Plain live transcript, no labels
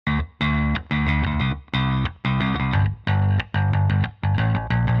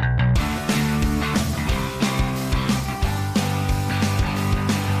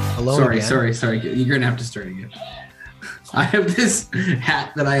Alone Sorry. You're going to have to start again. I have this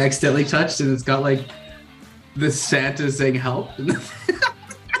hat that I accidentally touched, and it's got like the Santa saying help.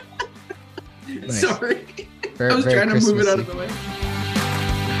 Nice. Sorry. Very, I was very trying to move it out of Christmassy. the way.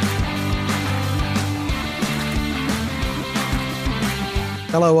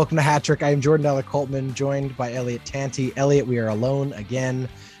 Hello, welcome to Hat Trick. I am Jordan Della Coltman, joined by Elliot Tanti. Elliot, we are alone again.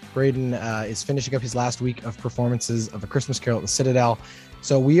 Braden is finishing up his last week of performances of A Christmas Carol at the Citadel.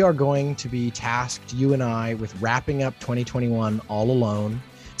 So we are going to be tasked, you and I, with wrapping up 2021 all alone.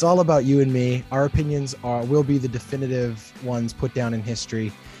 It's all about you and me. Our opinions will be the definitive ones put down in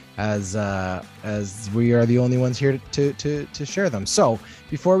history, as we are the only ones here to share them. So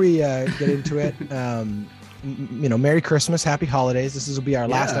before we get into it, Merry Christmas, Happy Holidays. This will be our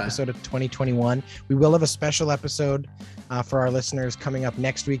last episode of 2021. We will have a special episode for our listeners coming up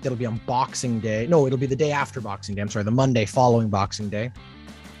next week. That'll be on Boxing Day. No, it'll be the day after Boxing Day. I'm sorry, the Monday following Boxing Day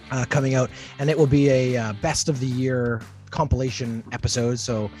coming out. And it will be a best of the year compilation episode.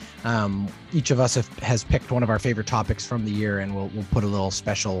 So each of us has picked one of our favorite topics from the year, and we'll put a little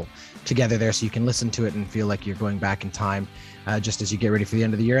special together there so you can listen to it and feel like you're going back in time just as you get ready for the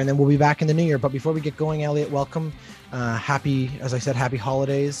end of the year. And then we'll be back in the new year. But before we get going, Elliot, welcome. Happy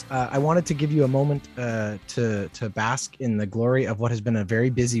holidays. I wanted to give you a moment to bask in the glory of what has been a very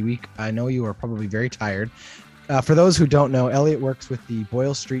busy week. I know you are probably very tired. For those who don't know, Elliot works with the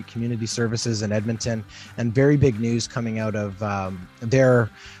Boyle Street Community Services in Edmonton, and very big news coming out of their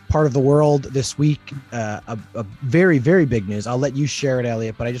part of the world this week. A very, very big news. I'll let you share it,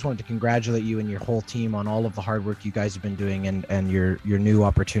 Elliot, but I just wanted to congratulate you and your whole team on all of the hard work you guys have been doing and your new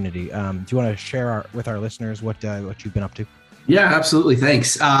opportunity. Do you want to share with our listeners what you've been up to? Yeah, absolutely.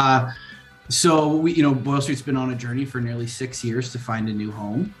 Thanks. So Boyle Street's been on a journey for nearly 6 years to find a new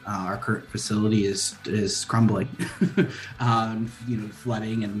home. Our current facility is crumbling,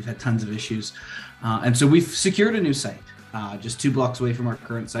 flooding, and we've had tons of issues. And so we've secured a new site, just 2 blocks away from our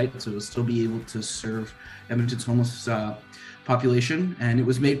current site. So we'll still be able to serve Edmonton's homeless population. And it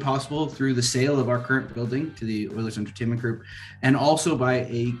was made possible through the sale of our current building to the Oilers Entertainment Group, and also by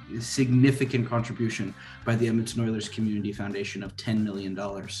a significant contribution by the Edmonton Oilers Community Foundation of $10 million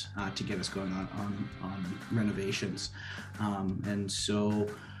to get us going on renovations. And so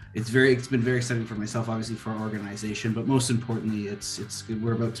it's been very exciting for myself, obviously, for our organization, but most importantly,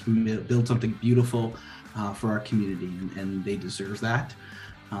 we're about to build something beautiful for our community, and they deserve that.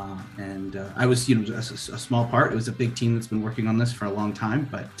 I was, a small part. It was a big team that's been working on this for a long time,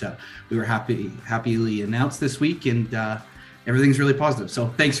 but we were happily announced this week, and everything's really positive. So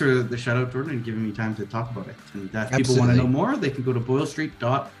thanks for the shout out, Jordan, and giving me time to talk about it. And if people want to know more, they can go to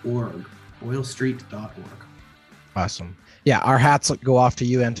boylestreet.org, boylestreet.org. Awesome. Yeah, our hats go off to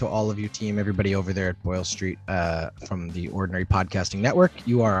you and to all of your team, everybody over there at Boyle Street from the Ordinary Podcasting Network.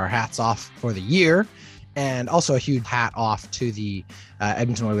 You are our hats off for the year. And also a huge hat off to the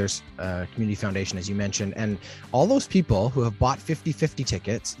Edmonton Oilers Community Foundation, as you mentioned. And all those people who have bought 50-50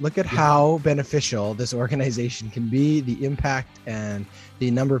 tickets, look at how beneficial this organization can be, the impact and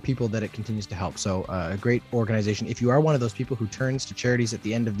the number of people that it continues to help. So a great organization. If you are one of those people who turns to charities at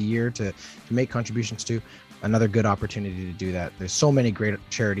the end of the year to make contributions to, another good opportunity to do that. There's so many great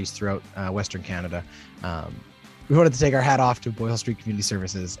charities throughout Western Canada. We wanted to take our hat off to Boyle Street Community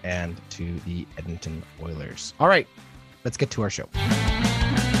Services and to the Edmonton Oilers. All right, let's get to our show.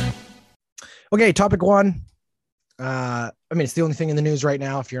 Okay, topic one. It's the only thing in the news right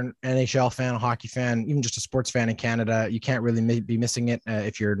now. If you're an NHL fan, a hockey fan, even just a sports fan in Canada, you can't really be missing it.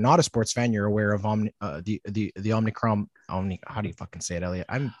 If you're not a sports fan, you're aware of the Omicron. How do you fucking say it, Elliot?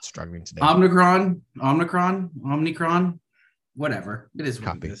 I'm struggling today. Omicron, whatever. It is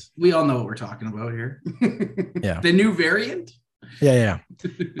what it is. We all know what we're talking about here. Yeah. The new variant. Yeah.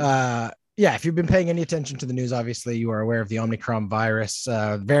 If you've been paying any attention to the news, obviously you are aware of the Omicron virus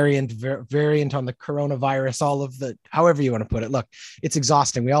variant on the coronavirus, all of the, however you want to put it. Look, it's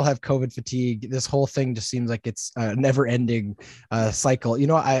exhausting. We all have COVID fatigue. This whole thing just seems like it's a never ending cycle.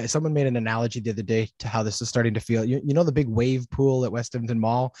 Someone made an analogy the other day to how this is starting to feel, the big wave pool at West Edmonton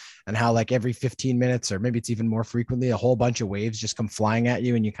Mall, and how like every 15 minutes, or maybe it's even more frequently, a whole bunch of waves just come flying at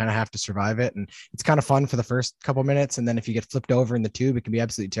you and you kind of have to survive it. And it's kind of fun for the first couple minutes. And then if you get flipped over in the tube, it can be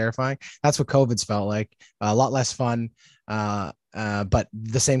absolutely terrifying. That's what COVID's felt like. A lot less fun, but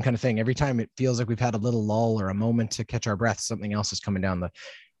the same kind of thing. Every time it feels like we've had a little lull or a moment to catch our breath, something else is coming down the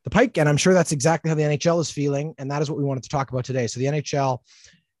pike. And I'm sure that's exactly how the NHL is feeling. And that is what we wanted to talk about today. So the NHL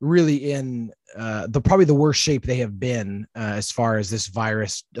really in probably the worst shape they have been as far as this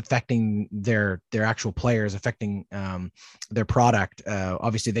virus affecting their actual players, affecting their product.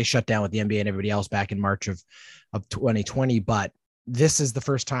 Obviously, they shut down with the NBA and everybody else back in March of 2020, but this is the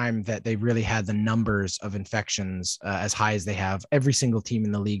first time that they really had the numbers of infections as high as they have. Every single team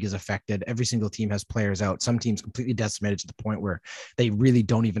in the league is affected. Every single team has players out. Some teams completely decimated to the point where they really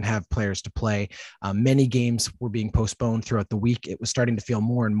don't even have players to play. Many games were being postponed throughout the week. It was starting to feel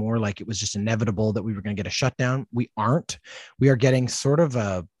more and more like it was just inevitable that we were going to get a shutdown. We aren't. We are getting sort of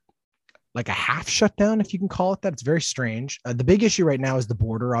a half shutdown, if you can call it that. It's very strange. The big issue right now is the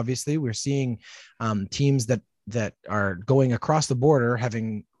border. Obviously, we're seeing teams that are going across the border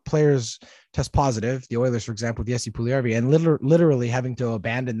having players test positive. The Oilers, for example, with Jesse Puljujarvi, and literally having to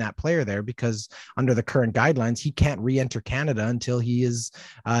abandon that player there because under the current guidelines, he can't re-enter Canada until he is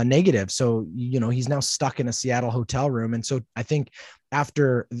negative. So, he's now stuck in a Seattle hotel room. And so I think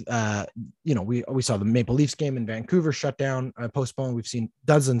after, we saw the Maple Leafs game in Vancouver shut down, postponed. We've seen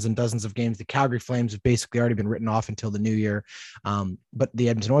dozens and dozens of games. The Calgary Flames have basically already been written off until the new year. But the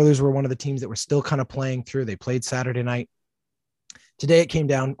Edmonton Oilers were one of the teams that were still kind of playing through. They played Saturday night. Today it came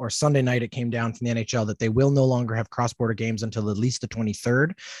down, or Sunday night it came down from the NHL, that they will no longer have cross-border games until at least the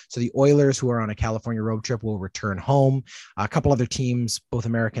 23rd. So the Oilers, who are on a California road trip, will return home. A couple other teams, both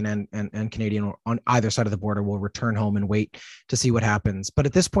American and Canadian, on either side of the border, will return home and wait to see what happens. But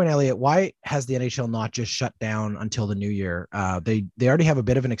at this point, Elliot, why has the NHL not just shut down until the new year? They already have a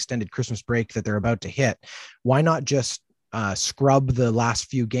bit of an extended Christmas break that they're about to hit. Why not just scrub the last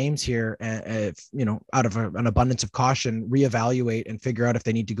few games here, out of an abundance of caution, reevaluate and figure out if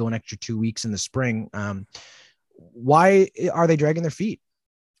they need to go an extra 2 weeks in the spring? Why are they dragging their feet?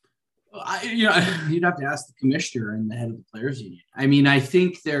 You'd have to ask the commissioner and the head of the players union. I mean, I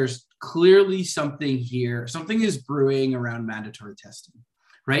think there's clearly something here. Something is brewing around mandatory testing.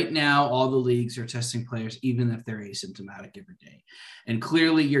 Right now, all the leagues are testing players, even if they're asymptomatic every day. And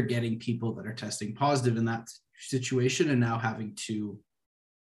clearly you're getting people that are testing positive in that situation and now having to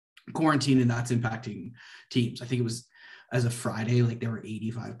quarantine, and that's impacting teams. I think it was as of Friday, like there were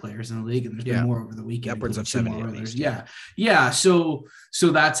 85 players in the league, and there's been more over the weekend. Upwards of 70 at least. Yeah. So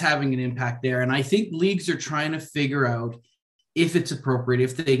that's having an impact there. And I think leagues are trying to figure out if it's appropriate,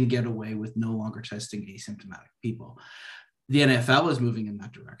 if they can get away with no longer testing asymptomatic people. The NFL is moving in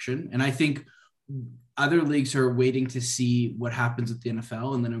that direction. And I think other leagues are waiting to see what happens with the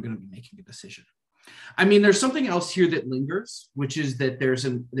NFL, and then are going to be making a decision. I mean, there's something else here that lingers, which is that there's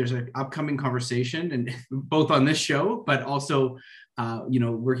an upcoming conversation, and both on this show, but also,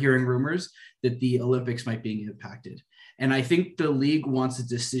 we're hearing rumors that the Olympics might be impacted. And I think the league wants a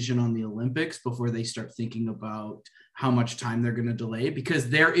decision on the Olympics before they start thinking about how much time they're going to delay, because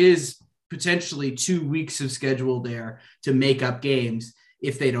there is potentially 2 weeks of schedule there to make up games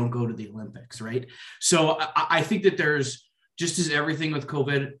if they don't go to the Olympics, right? So I think that there's, just as everything with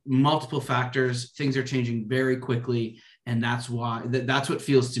COVID, multiple factors, things are changing very quickly. And that's why, that's what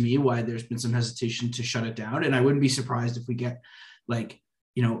feels to me why there's been some hesitation to shut it down. And I wouldn't be surprised if we get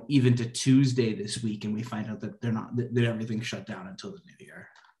even to Tuesday this week and we find out that that everything's shut down until the new year.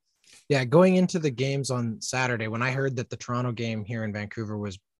 Yeah, going into the games on Saturday, when I heard that the Toronto game here in Vancouver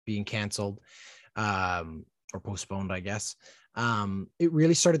was being canceled or postponed, I guess, it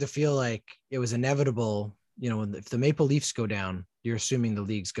really started to feel like it was inevitable. If the Maple Leafs go down, you're assuming the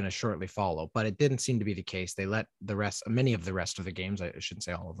league's going to shortly follow, but it didn't seem to be the case. They let many of the rest of the games, I shouldn't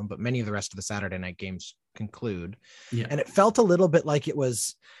say all of them, but many of the rest of the Saturday night games conclude. Yeah. And it felt a little bit like it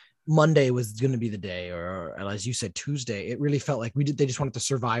was Monday was going to be the day, or as you said, Tuesday. It really felt like they just wanted to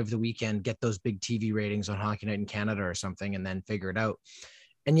survive the weekend, get those big TV ratings on Hockey Night in Canada or something, and then figure it out.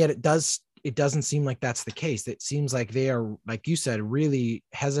 And yet it doesn't seem like that's the case. It seems like they are, like you said, really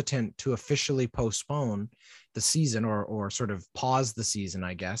hesitant to officially postpone the season or sort of pause the season,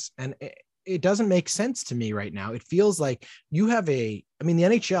 I guess. And it doesn't make sense to me right now. It feels like you have the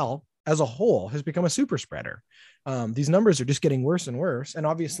NHL as a whole has become a super spreader. These numbers are just getting worse and worse. And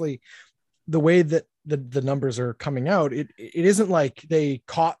obviously the way that the numbers are coming out, it isn't like they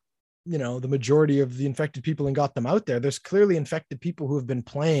caught the majority of the infected people and got them out there. There's clearly infected people who have been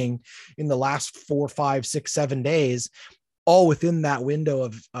playing in the last 4, 5, 6, 7 days, all within that window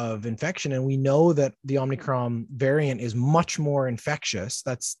of infection. And we know that the Omicron variant is much more infectious.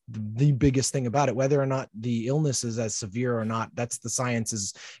 That's the biggest thing about it. Whether or not the illness is as severe or not, that's the science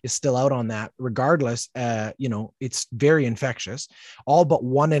is still out on that. Regardless, it's very infectious. All but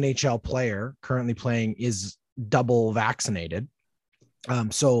one NHL player currently playing is double vaccinated.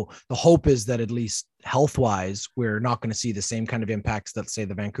 So the hope is that at least health-wise, we're not going to see the same kind of impacts that, say,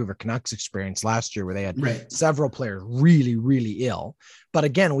 the Vancouver Canucks experienced last year, where they had several players really, really ill. But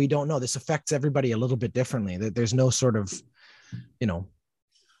again, we don't know. This affects everybody a little bit differently. There's no sort of,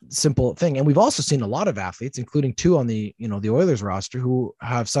 simple thing. And we've also seen a lot of athletes, including 2 on the Oilers roster, who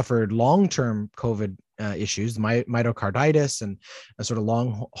have suffered long-term COVID issues, myocarditis and a sort of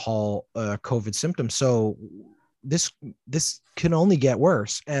long haul COVID symptoms. So this can only get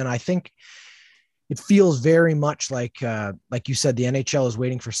worse. And I think it feels very much like you said, the NHL is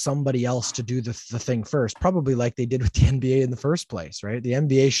waiting for somebody else to do the thing first, probably like they did with the NBA in the first place, right? The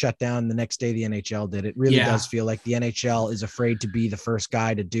NBA shut down the next day the NHL did. It really does feel like the NHL is afraid to be the first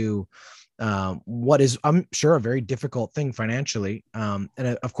guy to do what is, I'm sure, a very difficult thing financially. And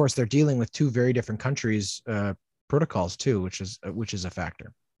of course, they're dealing with two very different countries' protocols too, which is a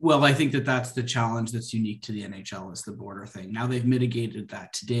factor. Well, I think that's the challenge that's unique to the NHL is the border thing. Now they've mitigated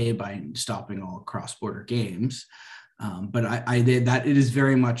that today by stopping all cross-border games. But that it is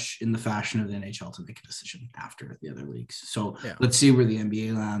very much in the fashion of the NHL to make a decision after the other leagues. So let's see where the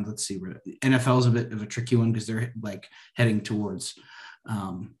NBA lands. Let's see where the NFL is a bit of a tricky one because they're like heading towards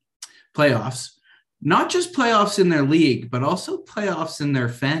playoffs. Not just playoffs in their league, but also playoffs in their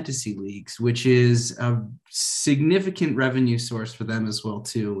fantasy leagues, which is a significant revenue source for them as well,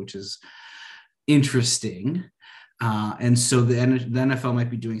 too, which is interesting. And so the NFL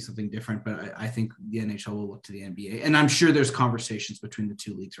might be doing something different, but I think the NHL will look to the NBA. And I'm sure there's conversations between the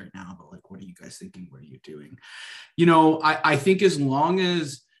two leagues right now about like, what are you guys thinking? What are you doing? I think as long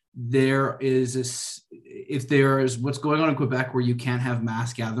as if there is what's going on in Quebec where you can't have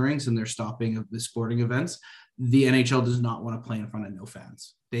mass gatherings and they're stopping of the sporting events, the NHL does not want to play in front of no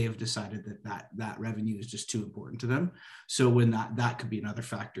fans. They have decided that revenue is just too important to them. So when that could be another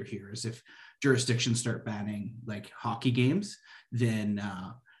factor here is if jurisdictions start banning like hockey games, then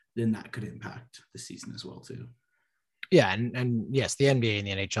that could impact the season as well too. Yeah, and yes, the NBA and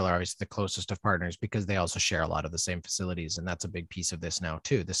the NHL are obviously the closest of partners because they also share a lot of the same facilities, and that's a big piece of this now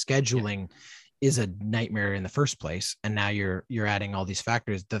too. The scheduling is a nightmare in the first place, and now you're adding all these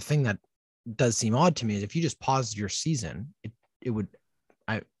factors. The thing that does seem odd to me is if you just paused your season, it would.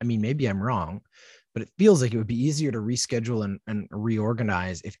 I mean, maybe I'm wrong, but it feels like it would be easier to reschedule and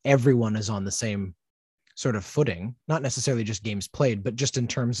reorganize if everyone is on the same sort of footing, not necessarily just games played, but just in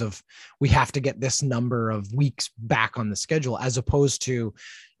terms of we have to get this number of weeks back on the schedule, as opposed to,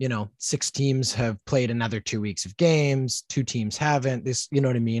 6 teams have played another 2 weeks of games, 2 teams haven't, this, you know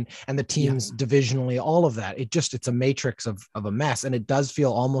what I mean? And the teams divisionally, all of that, it's a matrix of a mess. And it does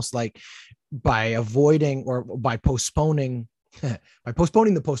feel almost like by avoiding or by postponing the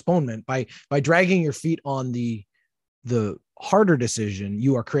postponement, by dragging your feet on the harder decision,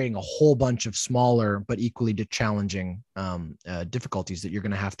 you are creating a whole bunch of smaller but equally challenging difficulties that you're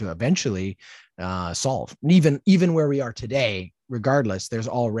going to have to eventually solve. And even where we are today, regardless, there's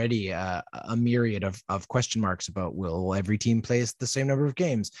already a myriad of question marks about will every team play the same number of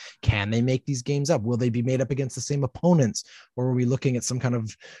games? Can they make these games up? Will they be made up against the same opponents? Or are we looking at some kind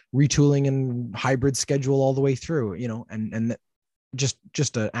of retooling and hybrid schedule all the way through, and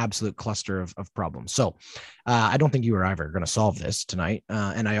just an absolute cluster of problems. So I don't think you or I are going to solve this tonight.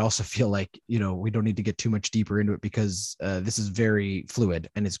 And I also feel like, we don't need to get too much deeper into it because this is very fluid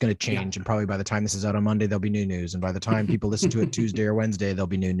and it's going to change. And probably by the time this is out on Monday, there'll be new news. And by the time people listen to it Tuesday or Wednesday, there'll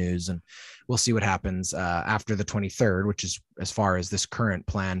be new news. And we'll see what happens after the 23rd, which is as far as this current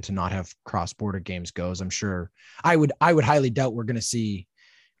plan to not have cross-border games goes. I'm sure I would highly doubt we're going to see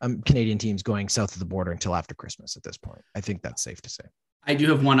Canadian teams going south of the border until after Christmas at this point. I think that's safe to say. I do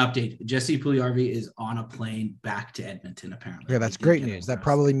have one update. Jesse Puljujarvi is on a plane back to Edmonton, apparently. Yeah, that's great news. That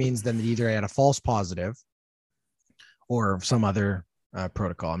probably means then that either he had a false positive or some other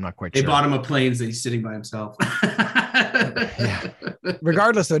protocol. I'm not quite sure. They bought him a plane, so he's sitting by himself. Yeah.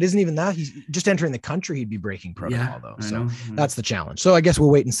 Regardless, though, it isn't even that. He's just entering the country. He'd be breaking protocol, though. So that's the challenge. So I guess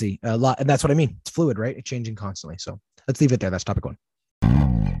we'll wait and see. A lot, and that's what I mean. It's fluid, right? It's changing constantly. So let's leave it there. That's topic 1.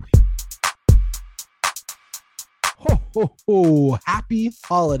 Happy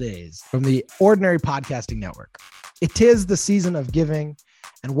holidays from the Ordinary Podcasting Network. It is the season of giving,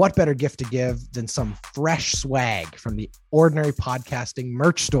 and what better gift to give than some fresh swag from the Ordinary Podcasting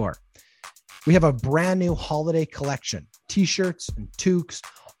merch store. We have a brand new holiday collection, t-shirts and toques,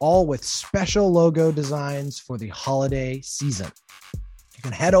 all with special logo designs for the holiday season. You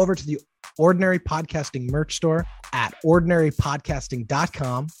can head over to the Ordinary Podcasting merch store at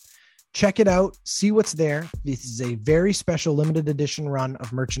ordinarypodcasting.com. Check it out. See what's there. This is a very special limited edition run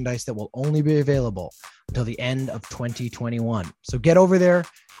of merchandise that will only be available until the end of 2021. So get over there,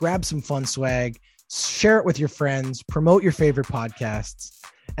 grab some fun swag, share it with your friends, promote your favorite podcasts,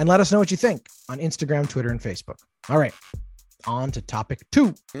 and let us know what you think on Instagram, Twitter, and Facebook. All right, on to topic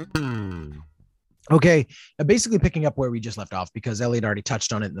 2. Okay, basically picking up where we just left off, because Elliot already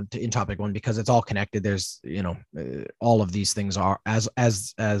touched on it in topic one, because it's all connected. There's, all of these things are as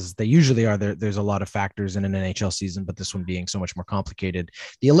they usually are. There's a lot of factors in an NHL season, but this one being so much more complicated.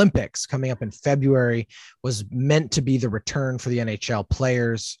 The Olympics coming up in February was meant to be the return for the NHL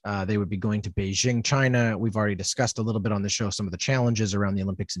players. They would be going to Beijing, China. We've already discussed a little bit on the show some of the challenges around the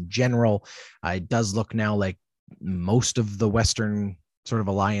Olympics in general. It does look now like most of the Western sort of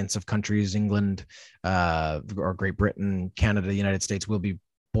alliance of countries, England, or Great Britain, Canada, the United States, will be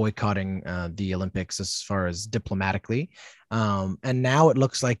boycotting the Olympics as far as diplomatically. And now it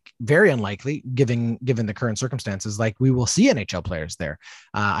looks like very unlikely, given the current circumstances, like we will see NHL players there.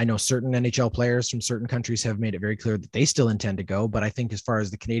 I know certain NHL players from certain countries have made it very clear that they still intend to go, but I think as far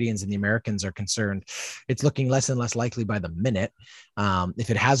as the Canadians and the Americans are concerned, it's looking less and less likely by the minute, if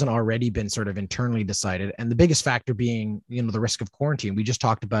it hasn't already been sort of internally decided. And the biggest factor being, the risk of quarantine. We just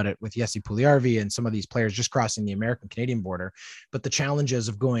talked about it with Jesse Puljujarvi and some of these players just crossing the American-Canadian border, but the challenges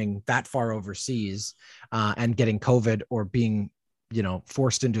of going that far overseas and getting COVID, or being,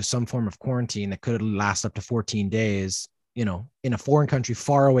 forced into some form of quarantine that could last up to 14 days, in a foreign country,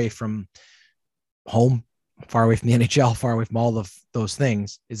 far away from home, far away from the NHL, far away from all of those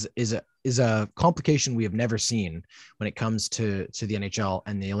things, is a complication we have never seen when it comes to the NHL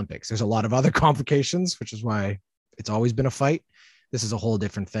and the Olympics. There's a lot of other complications, which is why it's always been a fight. This is a whole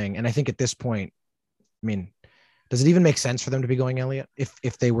different thing. And I think at this point, does it even make sense for them to be going, Elliot,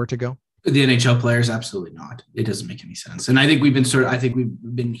 if they were to go? The NHL players, absolutely not. It doesn't make any sense. And I think we've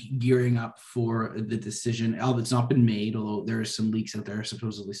been gearing up for the decision. It's not been made, although there are some leaks out there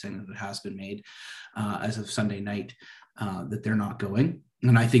supposedly saying that it has been made as of Sunday night, that they're not going.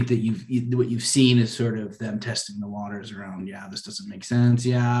 And I think that what you've seen is sort of them testing the waters around, this doesn't make sense.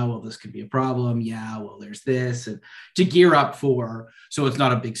 This could be a problem. There's this, and to gear up so it's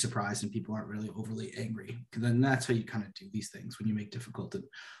not a big surprise and people aren't really overly angry. Because then that's how you kind of do these things when you make difficult and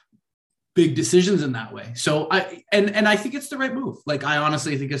big decisions in that way. So I think it's the right move. Like, I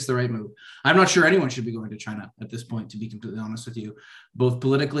honestly think it's the right move. I'm not sure anyone should be going to China at this point, to be completely honest with you, both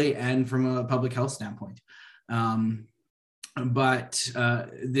politically and from a public health standpoint. But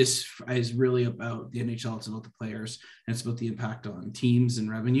this is really about the NHL. It's about the players, and it's about the impact on teams and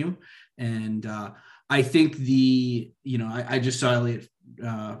revenue. And I think I just saw Elliot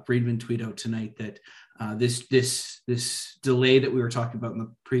Friedman tweet out tonight that this delay that we were talking about in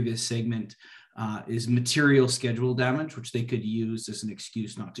the previous segment is material schedule damage, which they could use as an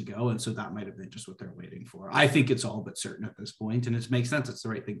excuse not to go. And so that might have been just what they're waiting for. I think it's all but certain at this point, and it makes sense. It's the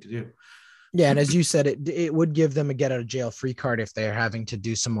right thing to do. Yeah, and as you said, it would give them a get out of jail free card if they're having to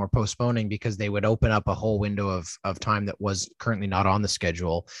do some more postponing, because they would open up a whole window of time that was currently not on the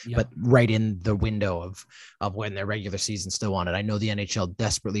schedule, but right in the window of when their regular season still on it. I know the NHL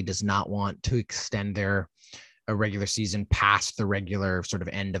desperately does not want to extend their regular season past the regular sort of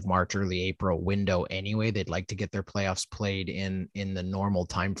end of March, early April window anyway. They'd like to get their playoffs played in the normal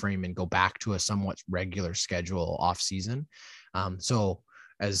time frame and go back to a somewhat regular schedule off season. So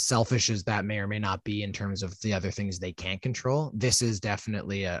as selfish as that may or may not be in terms of the other things they can't control, this is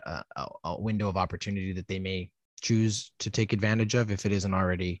definitely a window of opportunity that they may choose to take advantage of if it isn't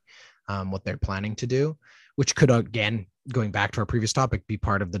already what they're planning to do, which could, again, going back to our previous topic, be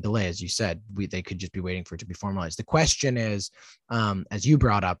part of the delay. As you said, they could just be waiting for it to be formalized. The question is, as you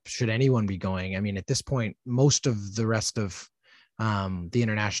brought up, should anyone be going? I mean, at this point, most of the rest of the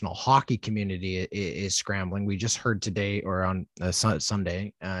international hockey community is scrambling. We just heard today, or on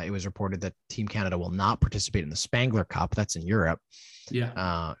Sunday, it was reported that Team Canada will not participate in the Spangler Cup. That's in Europe.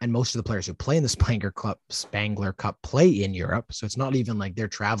 Yeah. And most of the players who play in the Spangler Cup play in Europe. So it's not even like they're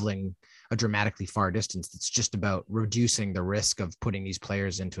traveling a dramatically far distance. It's just about reducing the risk of putting these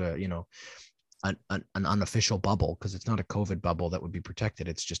players into an unofficial bubble, because it's not a COVID bubble that would be protected.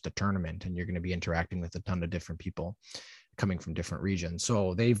 It's just a tournament, and you're going to be interacting with a ton of different people coming from different regions.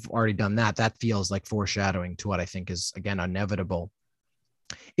 So they've already done that. That feels like foreshadowing to what I think is, again, inevitable.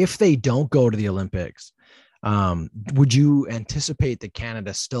 If they don't go to the Olympics, would you anticipate that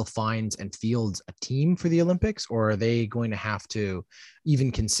Canada still finds and fields a team for the Olympics, or are they going to have to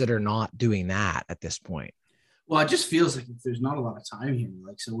even consider not doing that at this point? Well, it just feels like there's not a lot of time here.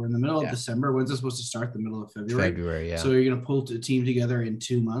 So we're in the middle of December. When's it supposed to start? The middle of February. Yeah. So you're going to pull a team together in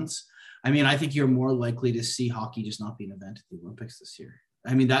 2 months. I mean, I think you're more likely to see hockey just not be an event at the Olympics this year.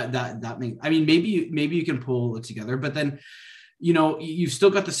 I mean, maybe you can pull it together, but then, you've still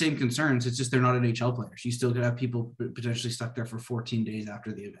got the same concerns. It's just they're not NHL players. You still could have people potentially stuck there for 14 days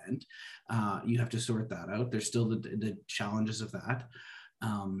after the event. You have to sort that out. There's still the challenges of that.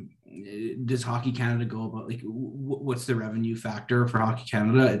 does Hockey Canada go about, like, what's the revenue factor for Hockey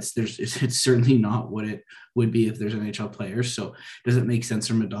Canada? It's certainly not what it would be if there's NHL players. So does it make sense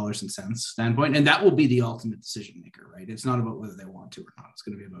from a dollars and cents standpoint? And that will be the ultimate decision maker, right? It's not about whether they want to or not. It's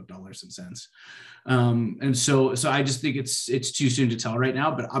going to be about dollars and cents. And so I just think it's too soon to tell right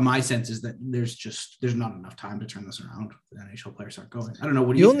now. But my sense is that there's not enough time to turn this around. The NHL players aren't going. I don't know.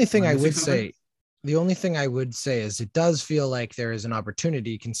 What do you think? The only thing I would say is it does feel like there is an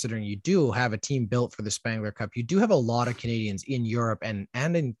opportunity, considering you do have a team built for the Spangler Cup. You do have a lot of Canadians in Europe and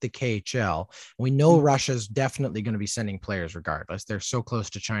in the KHL. We know Russia's definitely going to be sending players regardless. They're so close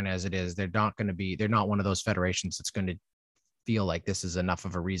to China as it is. They're not one of those federations that's going to feel like this is enough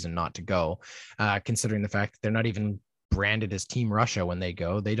of a reason not to go, considering the fact that they're not even branded as Team Russia when they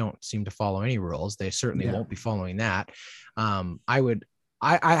go. They don't seem to follow any rules. They certainly won't be following that.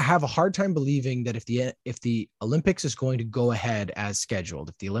 I have a hard time believing that if the Olympics is going to go ahead as scheduled,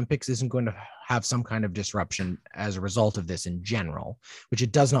 if the Olympics isn't going to have some kind of disruption as a result of this in general, which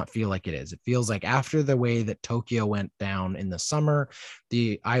it does not feel like it is. It feels like after the way that Tokyo went down in the summer,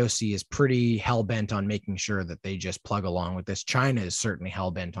 the IOC is pretty hell-bent on making sure that they just plug along with this. China is certainly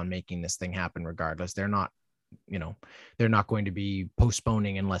hell-bent on making this thing happen regardless. They're not going to be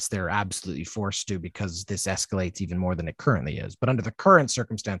postponing unless they're absolutely forced to, because this escalates even more than it currently is. But under the current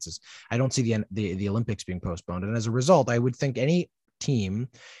circumstances, I don't see the Olympics being postponed. And as a result, I would think any team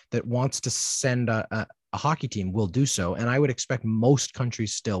that wants to send a hockey team will do so. And I would expect most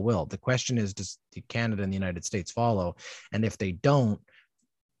countries still will. The question is, does Canada and the United States follow? And if they don't,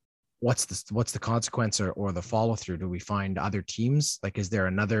 what's the consequence or the follow through? Do we find other teams? Like, is there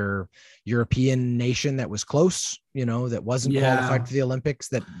another European nation that was close, that wasn't qualified for the Olympics,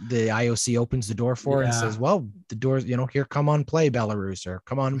 that the IOC opens the door for and says, well, the doors, here, come on, play Belarus, or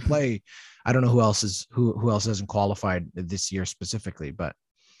come on and play. I don't know who else hasn't qualified this year specifically, but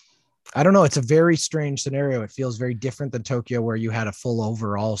I don't know. It's a very strange scenario. It feels very different than Tokyo, where you had a full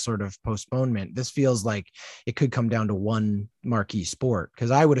overall sort of postponement. This feels like it could come down to one marquee sport, because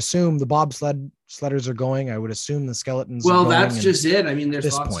I would assume the bobsledders are going. I would assume the skeletons. Well, that's just it. I mean,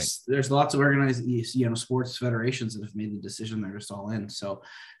 there's lots of organized, sports federations that have made the decision they're just all in. So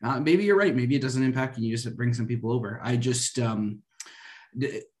maybe you're right. Maybe it doesn't impact you. You just bring some people over. I just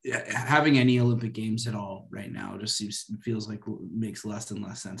having any Olympic Games at all right now just feels like makes less and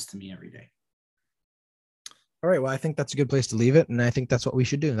less sense to me every day. All right. Well, I think that's a good place to leave it. And I think that's what we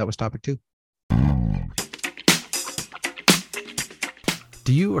should do. That was topic 2.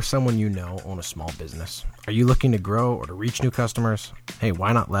 Do you or someone you know own a small business? Are you looking to grow or to reach new customers? Hey,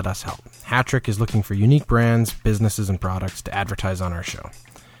 why not let us help? Hattrick is looking for unique brands, businesses, and products to advertise on our show.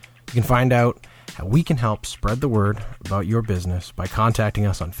 You can find out how we can help spread the word about your business by contacting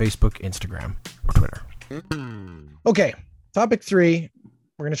us on Facebook, Instagram, or Twitter. Okay, topic 3.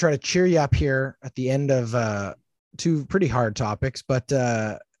 We're going to try to cheer you up here at the end of 2 pretty hard topics, but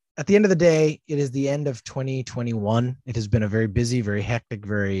at the end of the day, it is the end of 2021. It has been a very busy, very hectic,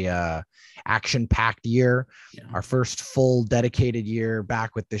 very action-packed year. Yeah. Our first full dedicated year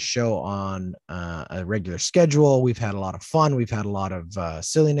back with this show on a regular schedule. We've had a lot of fun. We've had a lot of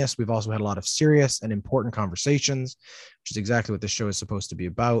silliness. We've also had a lot of serious and important conversations, which is exactly what this show is supposed to be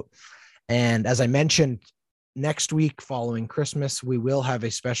about. And as I mentioned, next week following Christmas, we will have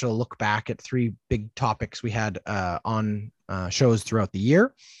a special look back at 3 big topics we had on shows throughout the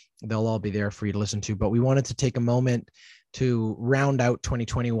year. They'll all be there for you to listen to, but we wanted to take a moment to round out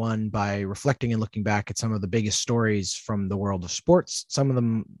 2021 by reflecting and looking back at some of the biggest stories from the world of sports. Some of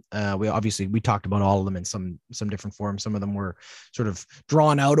them, we talked about all of them in some different forms. Some of them were sort of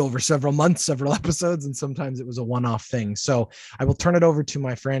drawn out over several months, several episodes, and sometimes it was a one-off thing. So I will turn it over to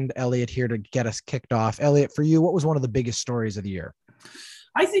my friend Elliot here to get us kicked off. Elliot, for you, what was one of the biggest stories of the year?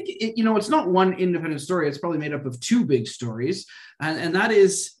 I think it's not one independent story. It's probably made up of 2 big stories, and that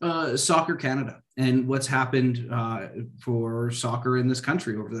is Soccer Canada and what's happened for soccer in this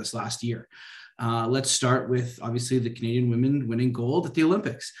country over this last year. Let's start with, obviously, the Canadian women winning gold at the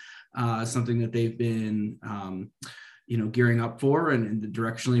Olympics, something that they've been gearing up for, and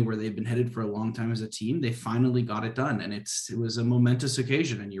directionally where they've been headed for a long time as a team. They finally got it done, and it was a momentous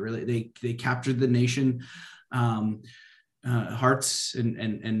occasion, and they captured the nation hearts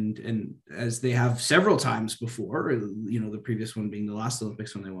and as they have several times before, the previous one being the last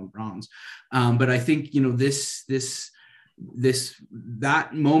Olympics when they won bronze. But I think,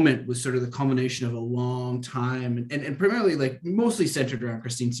 that moment was sort of the culmination of a long time and primarily like mostly centered around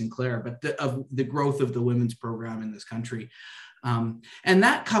Christine Sinclair, but of the growth of the women's program in this country. And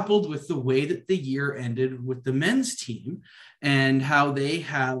that coupled with the way that the year ended with the men's team and how they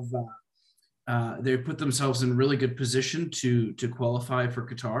have they put themselves in really good position to qualify for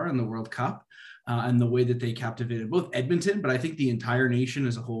Qatar and the World Cup. And the way that they captivated both Edmonton, but I think the entire nation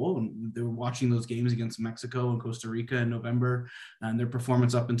as a whole. And they were watching those games against Mexico and Costa Rica in November, and their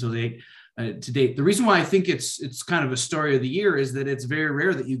performance up until to date. The reason why I think it's kind of a story of the year is that it's very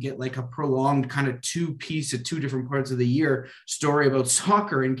rare that you get like a prolonged kind of two-piece at two different parts of the year story about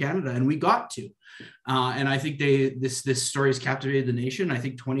soccer in Canada, and we got to. And I think this story has captivated the nation. I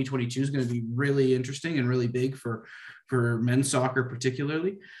think 2022 is going to be really interesting and really big for men's soccer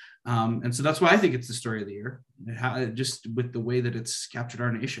particularly. And so that's why I think it's the story of the year, just with the way that it's captured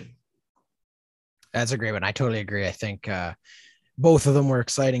our nation. That's a great one. I totally agree. I think both of them were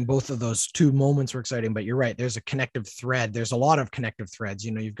exciting. Both of those two moments were exciting, but you're right. There's a connective thread. There's a lot of connective threads.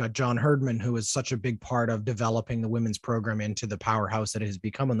 You know, you've got John Herdman, who is such a big part of developing the women's program into the powerhouse that it has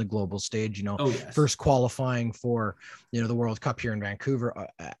become on the global stage, you know, first qualifying for, you know, the World Cup here in Vancouver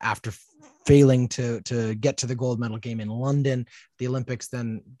after failing to get to the gold medal game in London, the Olympics,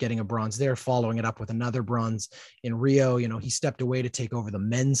 then getting a bronze there, following it up with another bronze in Rio. You know, he stepped away to take over the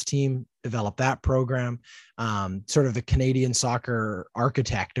men's team, develop that program, sort of the Canadian soccer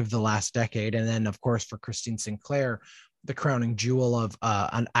architect of the last decade. And then, of course, for Christine Sinclair, the crowning jewel of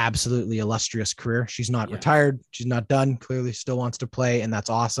an absolutely illustrious career. She's not retired. She's not done. Clearly still wants to play, and that's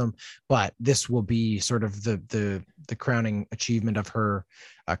awesome. But this will be sort of the crowning achievement of her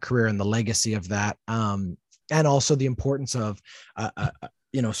career and the legacy of that. And also the importance of,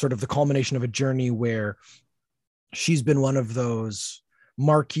 you know, sort of the culmination of a journey where she's been one of those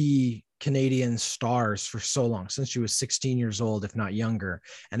marquee Canadian stars for so long, since she was 16 years old, if not younger,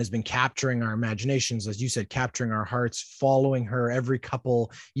 and has been capturing our imaginations, as you said, capturing our hearts, following her every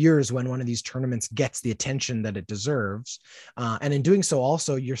couple years when one of these tournaments gets the attention that it deserves. And in doing so,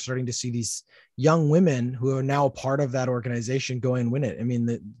 also, you're starting to see these young women who are now part of that organization go and win it. I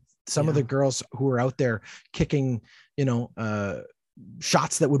mean, some of the girls who are out there kicking, you know,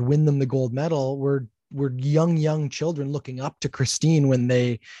 shots that would win them the gold medal were young children looking up to Christine when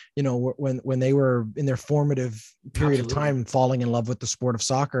they, you know, when they were in their formative period of time, falling in love with the sport of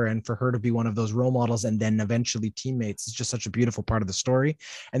soccer. And for her to be one of those role models and then eventually teammates is just such a beautiful part of the story.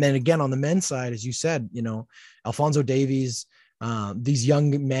 And then again, on the men's side, as you said, you know, Alphonso Davies, these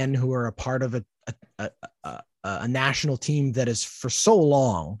young men who are a part of a national team that has for so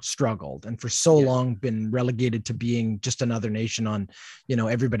long struggled and for so long been relegated to being just another nation on, you know,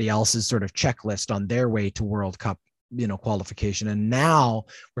 everybody else's sort of checklist on their way to World Cup, you know, qualification. And now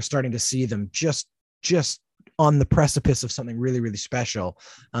we're starting to see them just on the precipice of something really, really special.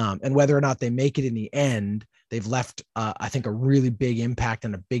 And whether or not they make it in the end, they've left, I think, a really big impact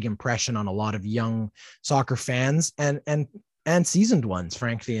and a big impression on a lot of young soccer fans and seasoned ones,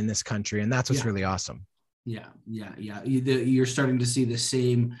 frankly, in this country. And that's what's really awesome. Yeah. You're starting to see the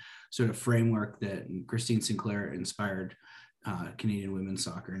same sort of framework that Christine Sinclair inspired Canadian women's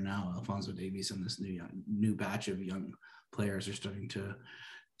soccer. And now Alphonso Davies and this new batch of young players are starting to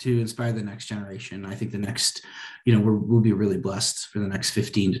inspire the next generation. I think the next, you know, we'll be really blessed for the next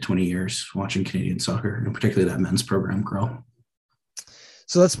 15 to 20 years watching Canadian soccer, and particularly that men's program grow.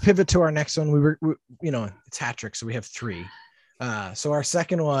 So let's pivot to our next one. We you know, it's hat trick, so we have three. So our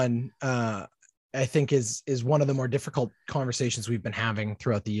second one, I think is one of the more difficult conversations we've been having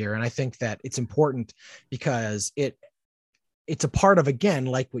throughout the year. And I think that it's important because it's a part of, again,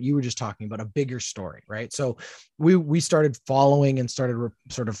 like what you were just talking about, a bigger story, right? So we started following and started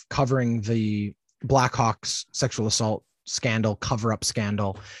sort of covering the Blackhawks sexual assault scandal, cover-up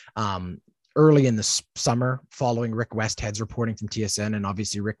scandal, early in the summer, following Rick Westhead's reporting from TSN. And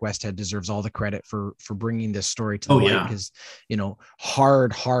obviously Rick Westhead deserves all the credit for bringing this story to light, because, you know,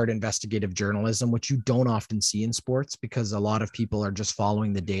 hard investigative journalism, which you don't often see in sports, because a lot of people are just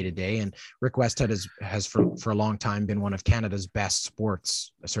following the day to day. And Rick Westhead has for a long time been one of Canada's best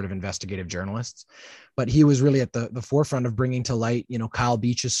sports sort of investigative journalists, but he was really at the forefront of bringing to light, you know, Kyle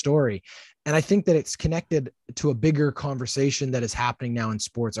Beach's story. And I think that it's connected to a bigger conversation that is happening now in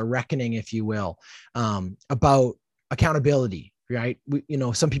sports, a reckoning, if you will, about accountability, right? You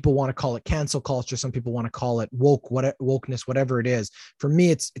know, some people want to call it cancel culture. Some people want to call it wokeness, whatever it is. For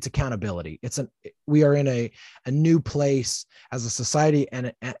me, it's accountability. We are in a new place as a society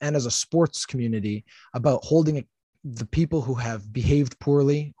and as a sports community about holding the people who have behaved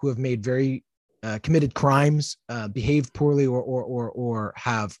poorly, who have made very committed crimes, behaved poorly, or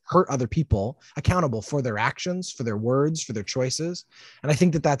have hurt other people, accountable for their actions, for their words, for their choices. And I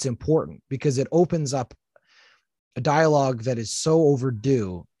think that that's important because it opens up a dialogue that is so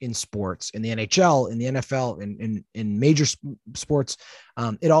overdue in sports, in the NHL, in the NFL, in major sports.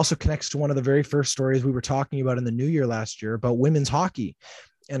 It also connects to one of the very first stories we were talking about in the new year last year about women's hockey.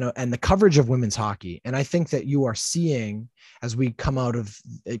 and the coverage of women's hockey. And I think that you are seeing, as we come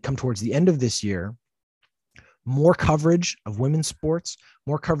towards the end of this year, more coverage of women's sports,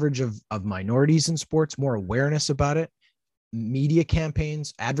 more coverage of minorities in sports, more awareness about it, media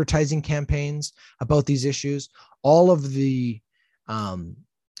campaigns, advertising campaigns about these issues. All of the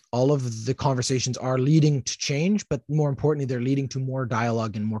conversations are leading to change, but more importantly, they're leading to more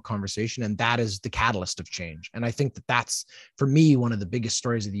dialogue and more conversation. And that is the catalyst of change. And I think that that's, for me, one of the biggest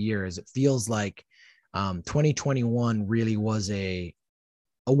stories of the year. Is it feels like 2021 really was a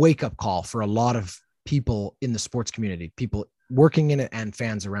wake-up call for a lot of people in the sports community, people working in it, and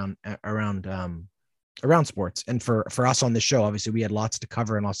fans around sports. And for us on this show, obviously we had lots to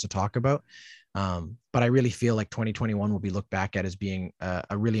cover and lots to talk about. But I really feel like 2021 will be looked back at as being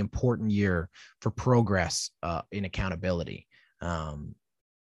a really important year for progress in accountability.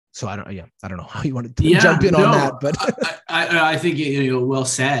 So I don't know how you want to jump in on that, but I think, well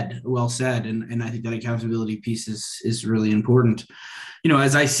said. And I think that accountability piece is really important.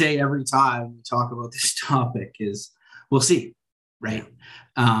 As I say every time we talk about this topic, is we'll see, right?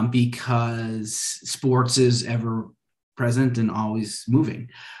 Because sports is ever present and always moving.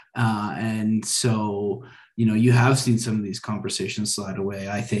 And so, you have seen some of these conversations slide away,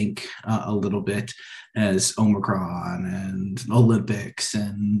 I think, a little bit as Omicron and Olympics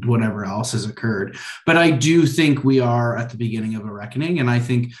and whatever else has occurred. But I do think we are at the beginning of a reckoning. And I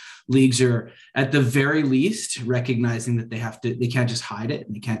think leagues are, at the very least, recognizing that they can't just hide it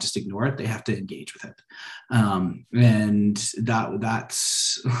and they can't just ignore it. They have to engage with it. And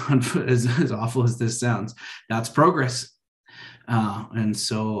that's as awful as this sounds, that's progress. And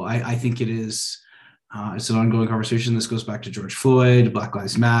so I think it is, it's an ongoing conversation. This goes back to George Floyd, Black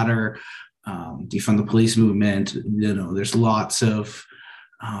Lives Matter, defund the police movement. There's lots of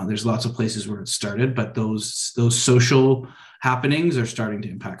places where it started, but those social happenings are starting to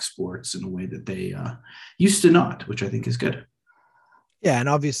impact sports in a way that they used to not, which I think is good. Yeah, and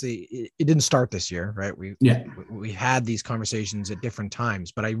obviously it didn't start this year, right? We had these conversations at different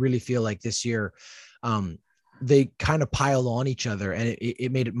times, but I really feel like this year, they kind of piled on each other, and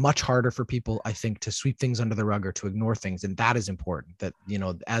it made it much harder for people, I think, to sweep things under the rug or to ignore things. And that is important, that,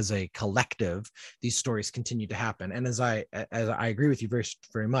 as a collective, these stories continue to happen. And as I agree with you very,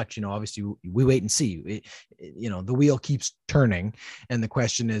 very much, obviously we wait and see, the wheel keeps turning. And the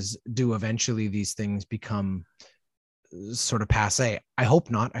question is, do eventually these things become sort of passe? I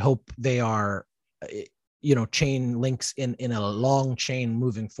hope not. I hope they are, chain links in a long chain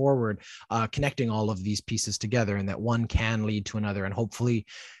moving forward, connecting all of these pieces together, and that one can lead to another. And hopefully,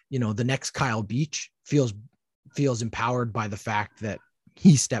 the next Kyle Beach feels empowered by the fact that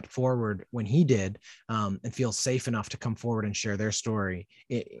he stepped forward when he did, and feels safe enough to come forward and share their story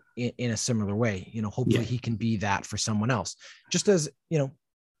in a similar way. Hopefully he can be that for someone else, just as,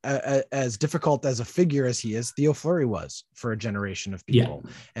 as difficult as a figure as he is, Theo Fleury was for a generation of people.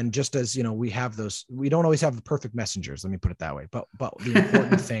 Yeah. And just as, we don't always have the perfect messengers, let me put it that way. But the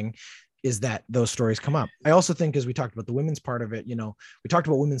important thing is that those stories come up. I also think, as we talked about the women's part of it, we talked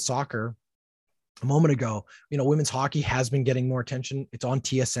about women's soccer a moment ago. Women's hockey has been getting more attention. It's on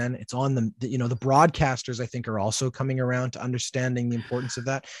TSN. It's on the broadcasters, I think, are also coming around to understanding the importance of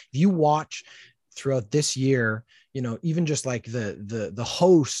that. If you watch throughout this year, even just like the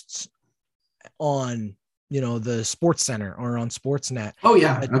hosts on, the Sports Center or on Sportsnet. Oh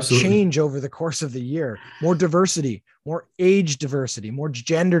yeah, absolutely. Change over the course of the year. More diversity, more age diversity, more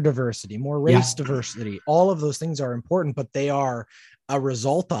gender diversity, more race diversity. All of those things are important, but they are a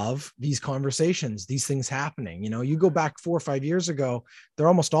result of these conversations, these things happening. You go back 4 or 5 years ago, they're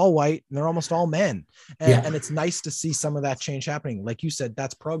almost all white and they're almost all men. And it's nice to see some of that change happening. Like you said,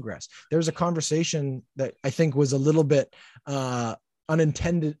 that's progress. There's a conversation that I think was a little bit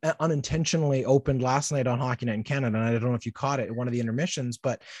unintentionally opened last night on Hockey Night in Canada. And I don't know if you caught it at one of the intermissions,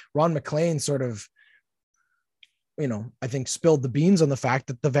 but Ron McLean sort of, I think spilled the beans on the fact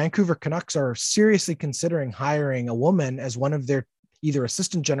that the Vancouver Canucks are seriously considering hiring a woman as one of their either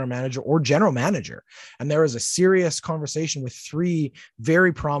assistant general manager or general manager. And there was a serious conversation with 3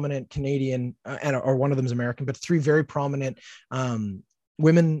 very prominent Canadian, or one of them is American, but 3 very prominent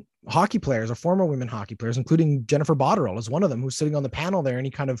women hockey players or former women hockey players, including Jennifer Botterill is one of them, who's sitting on the panel there. And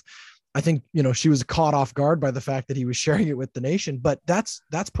he kind of, I think, she was caught off guard by the fact that he was sharing it with the nation, but that's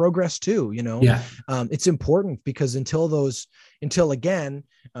progress too. It's important, because until again,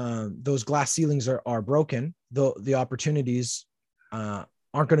 those glass ceilings are broken, the opportunities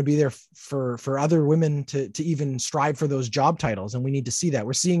aren't going to be there for other women to even strive for those job titles. And we need to see that.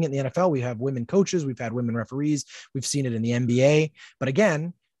 We're seeing it in the NFL. We have women coaches, we've had women referees, we've seen it in the NBA, but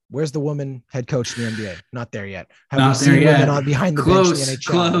again, Where's the woman head coach in the NBA? Not there yet. Have Not we seen there yet. women on behind the bench in the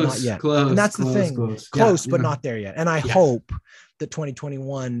NHL? Not yet. And that's the thing. Close, but not there yet. And I hope that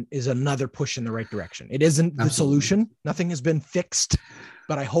 2021 is another push in the right direction. It isn't the solution. Nothing has been fixed,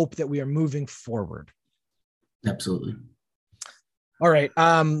 but I hope that we are moving forward. Absolutely. All right.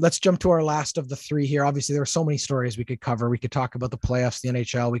 Let's jump to our last of the three here. Obviously, there are so many stories we could cover. We could talk about the playoffs, the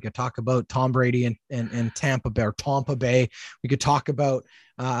NHL. We could talk about Tom Brady and Tampa Bay. We could talk about,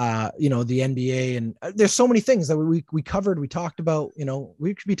 the NBA. And there's so many things that we covered. We talked about,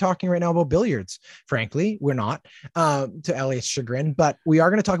 we could be talking right now about billiards. Frankly, we're not, to Elliott's chagrin, but we are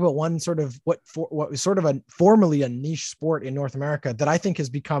going to talk about one sort of what was sort of formerly a niche sport in North America that I think has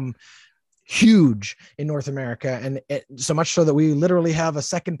become huge in North America, and so much so that we literally have a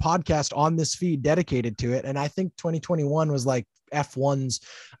second podcast on this feed dedicated to it. And I think 2021 was like F1's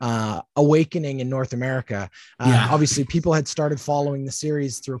awakening in North America. Obviously, people had started following the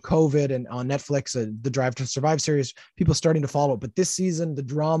series through COVID and on Netflix, the Drive to Survive series, people starting to follow it. But this season, the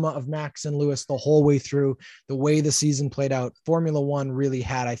drama of Max and Lewis the whole way through, the way the season played out, Formula One really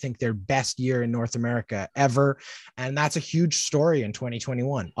had, I think, their best year in North America ever. And that's a huge story in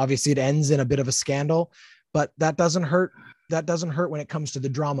 2021. Obviously, it ends in a bit of a scandal, but that doesn't hurt. That doesn't hurt when it comes to the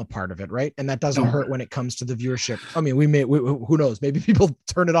drama part of it, right? And that doesn't hurt when it comes to the viewership. I mean, who knows? Maybe people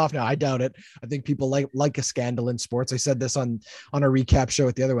turn it off now. I doubt it. I think people like a scandal in sports. I said this on a recap show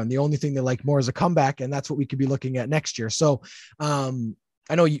with the other one. The only thing they like more is a comeback, and that's what we could be looking at next year. So,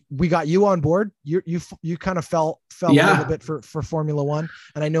 I know we got you on board. You kind of fell a little bit for Formula One,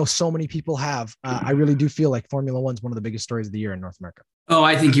 and I know so many people have. I really do feel like Formula One's one of the biggest stories of the year in North America. Oh,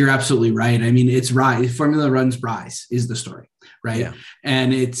 I think you're absolutely right. I mean, it's rise. Formula One's rise is the story, right? Yeah.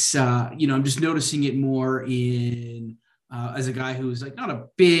 And it's I'm just noticing it more in as a guy who's like not a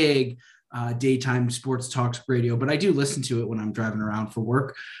big daytime sports talks radio, but I do listen to it when I'm driving around for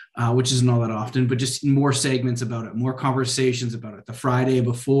work, which isn't all that often, but just more segments about it, more conversations about it. The Friday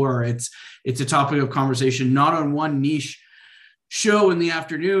before, it's a topic of conversation, not on one niche show in the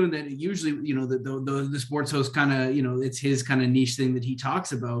afternoon that usually, the sports host kind of, it's his kind of niche thing that he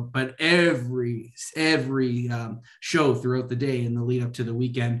talks about, but every show throughout the day in the lead up to the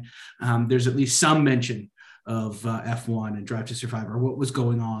weekend, there's at least some mention of F1 and Drive to Survive, or what was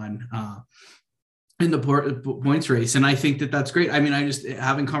going on in the points race. And I think that that's great. I mean, I just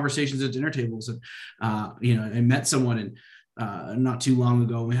having conversations at dinner tables, and I met someone not too long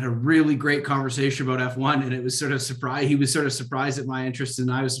ago. We had a really great conversation about F1, and it was sort of surprised. He was sort of surprised at my interest,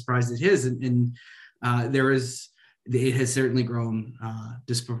 and I was surprised at his. And it has certainly grown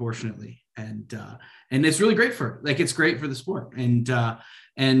disproportionately, and it's really great it's great for the sport. And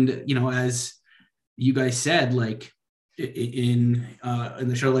as you guys said, like in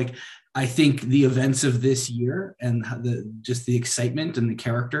the show, like I think the events of this year and the excitement and the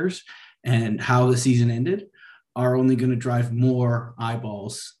characters and how the season ended are only going to drive more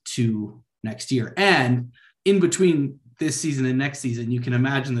eyeballs to next year. And in between this season and next season, you can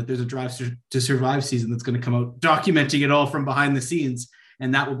imagine that there's a Drive to Survive season that's going to come out documenting it all from behind the scenes.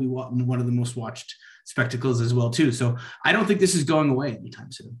 And that will be one of the most watched spectacles as well, too. So I don't think this is going away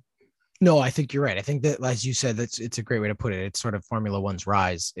anytime soon. No, I think you're right. I think that, as you said, it's a great way to put it. It's sort of Formula One's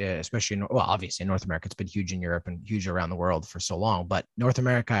rise, especially obviously in North America. It's been huge in Europe and huge around the world for so long, but North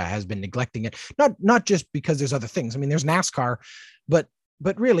America has been neglecting it. Not just because there's other things. I mean, there's NASCAR, but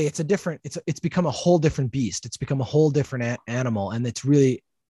really it's become a whole different beast. It's become a whole different animal, and it's really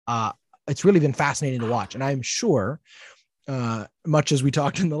been fascinating to watch. And I'm sure, much as we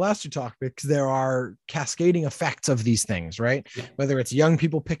talked in the last two topics, there are cascading effects of these things, right? Yeah. Whether it's young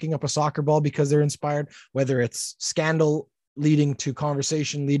people picking up a soccer ball because they're inspired, whether it's scandal leading to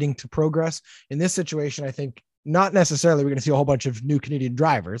conversation, leading to progress. In this situation, I think not necessarily we're going to see a whole bunch of new Canadian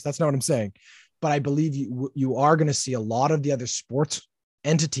drivers. That's not what I'm saying. But I believe you are going to see a lot of the other sports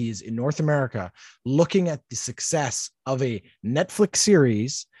entities in North America looking at the success of a Netflix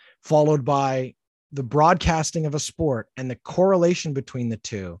series followed by the broadcasting of a sport and the correlation between the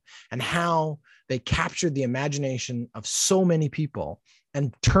two, and how they captured the imagination of so many people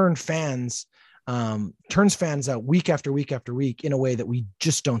and turns fans out week after week after week in a way that we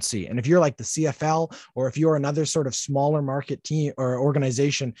just don't see. And if you're like the CFL, or if you're another sort of smaller market team or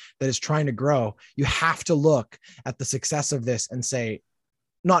organization that is trying to grow, you have to look at the success of this and say,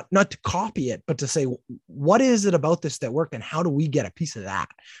 not to copy it, but to say, what is it about this that worked, and how do we get a piece of that?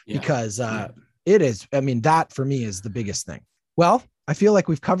 Yeah. Because it is, I mean, that for me is the biggest thing. Well, I feel like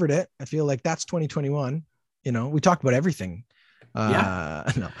we've covered it. I feel like that's 2021. We talked about everything.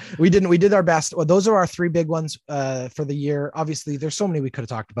 No, we didn't. We did our best. Well, those are our three big ones for the year. Obviously, there's so many we could have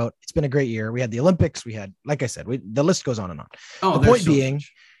talked about. It's been a great year. We had the Olympics. We had, like I said, the list goes on and on. The point being,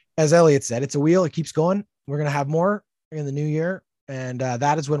 As Elliot said, it's a wheel. It keeps going. We're going to have more in the new year. And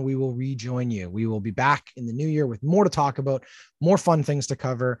that is when we will rejoin you. We will be back in the new year with more to talk about, more fun things to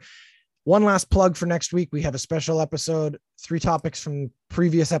cover. One last plug for next week. We have a special episode, 3 topics from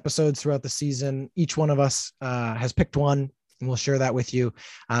previous episodes throughout the season. Each one of us has picked one, and we'll share that with you.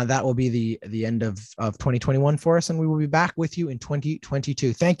 That will be the end of 2021 for us, and we will be back with you in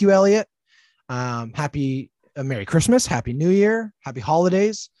 2022. Thank you, Elliot. Merry Christmas, Happy New Year, Happy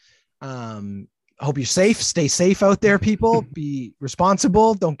Holidays. I hope you're safe. Stay safe out there, people. Be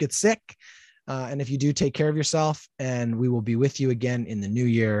responsible. Don't get sick. And if you do, take care of yourself. And we will be with you again in the new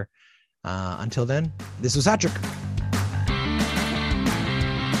year. Until then, this was Hattrick.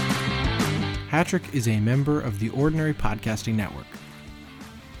 Hattrick is a member of the Ordinary Podcasting Network.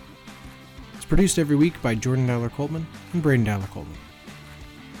 It's produced every week by Jordan Dowler Coltman and Braden Dowler Coltman.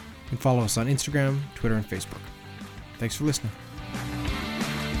 You can follow us on Instagram, Twitter, and Facebook. Thanks for listening.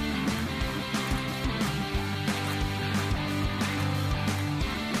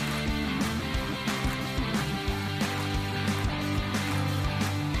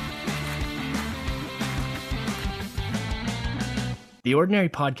 The Ordinary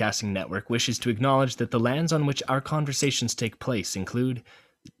Podcasting Network wishes to acknowledge that the lands on which our conversations take place include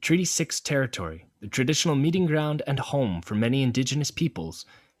Treaty 6 territory, the traditional meeting ground and home for many Indigenous peoples,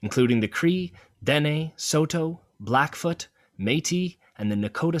 including the Cree, Dene, Saulteaux, Blackfoot, Métis, and the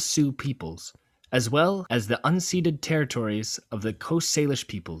Nakota Sioux peoples, as well as the unceded territories of the Coast Salish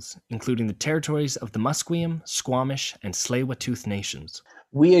peoples, including the territories of the Musqueam, Squamish, and Tsleil-Waututh nations.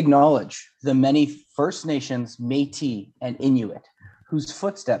 We acknowledge the many First Nations, Métis, and Inuit whose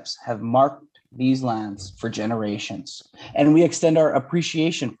footsteps have marked these lands for generations. And we extend our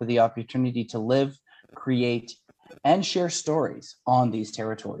appreciation for the opportunity to live, create, and share stories on these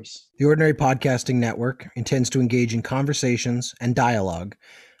territories. The Ordinary Podcasting Network intends to engage in conversations and dialogue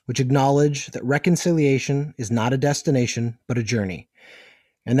which acknowledge that reconciliation is not a destination, but a journey,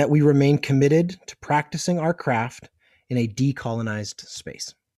 and that we remain committed to practicing our craft in a decolonized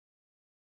space.